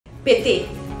PT,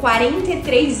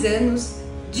 43 anos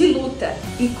de luta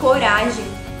e coragem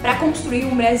para construir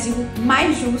um Brasil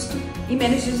mais justo e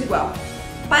menos desigual.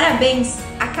 Parabéns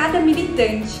a cada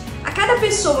militante, a cada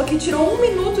pessoa que tirou 1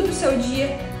 minuto do seu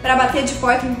dia para bater de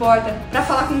porta em porta, para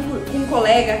falar com um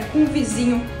colega, com um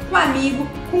vizinho, com um amigo,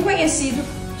 com um conhecido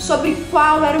sobre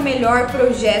qual era o melhor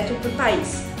projeto para o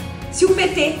país. Se o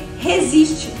PT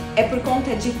resiste, é por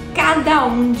conta de cada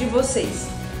um de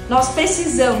vocês. Nós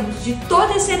precisamos de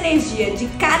toda essa energia de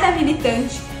cada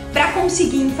militante para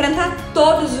conseguir enfrentar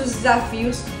todos os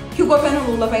desafios que o governo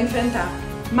Lula vai enfrentar.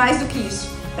 Mais do que isso,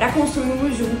 para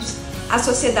construirmos juntos a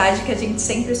sociedade que a gente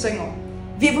sempre sonhou.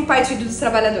 Viva o Partido dos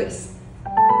Trabalhadores!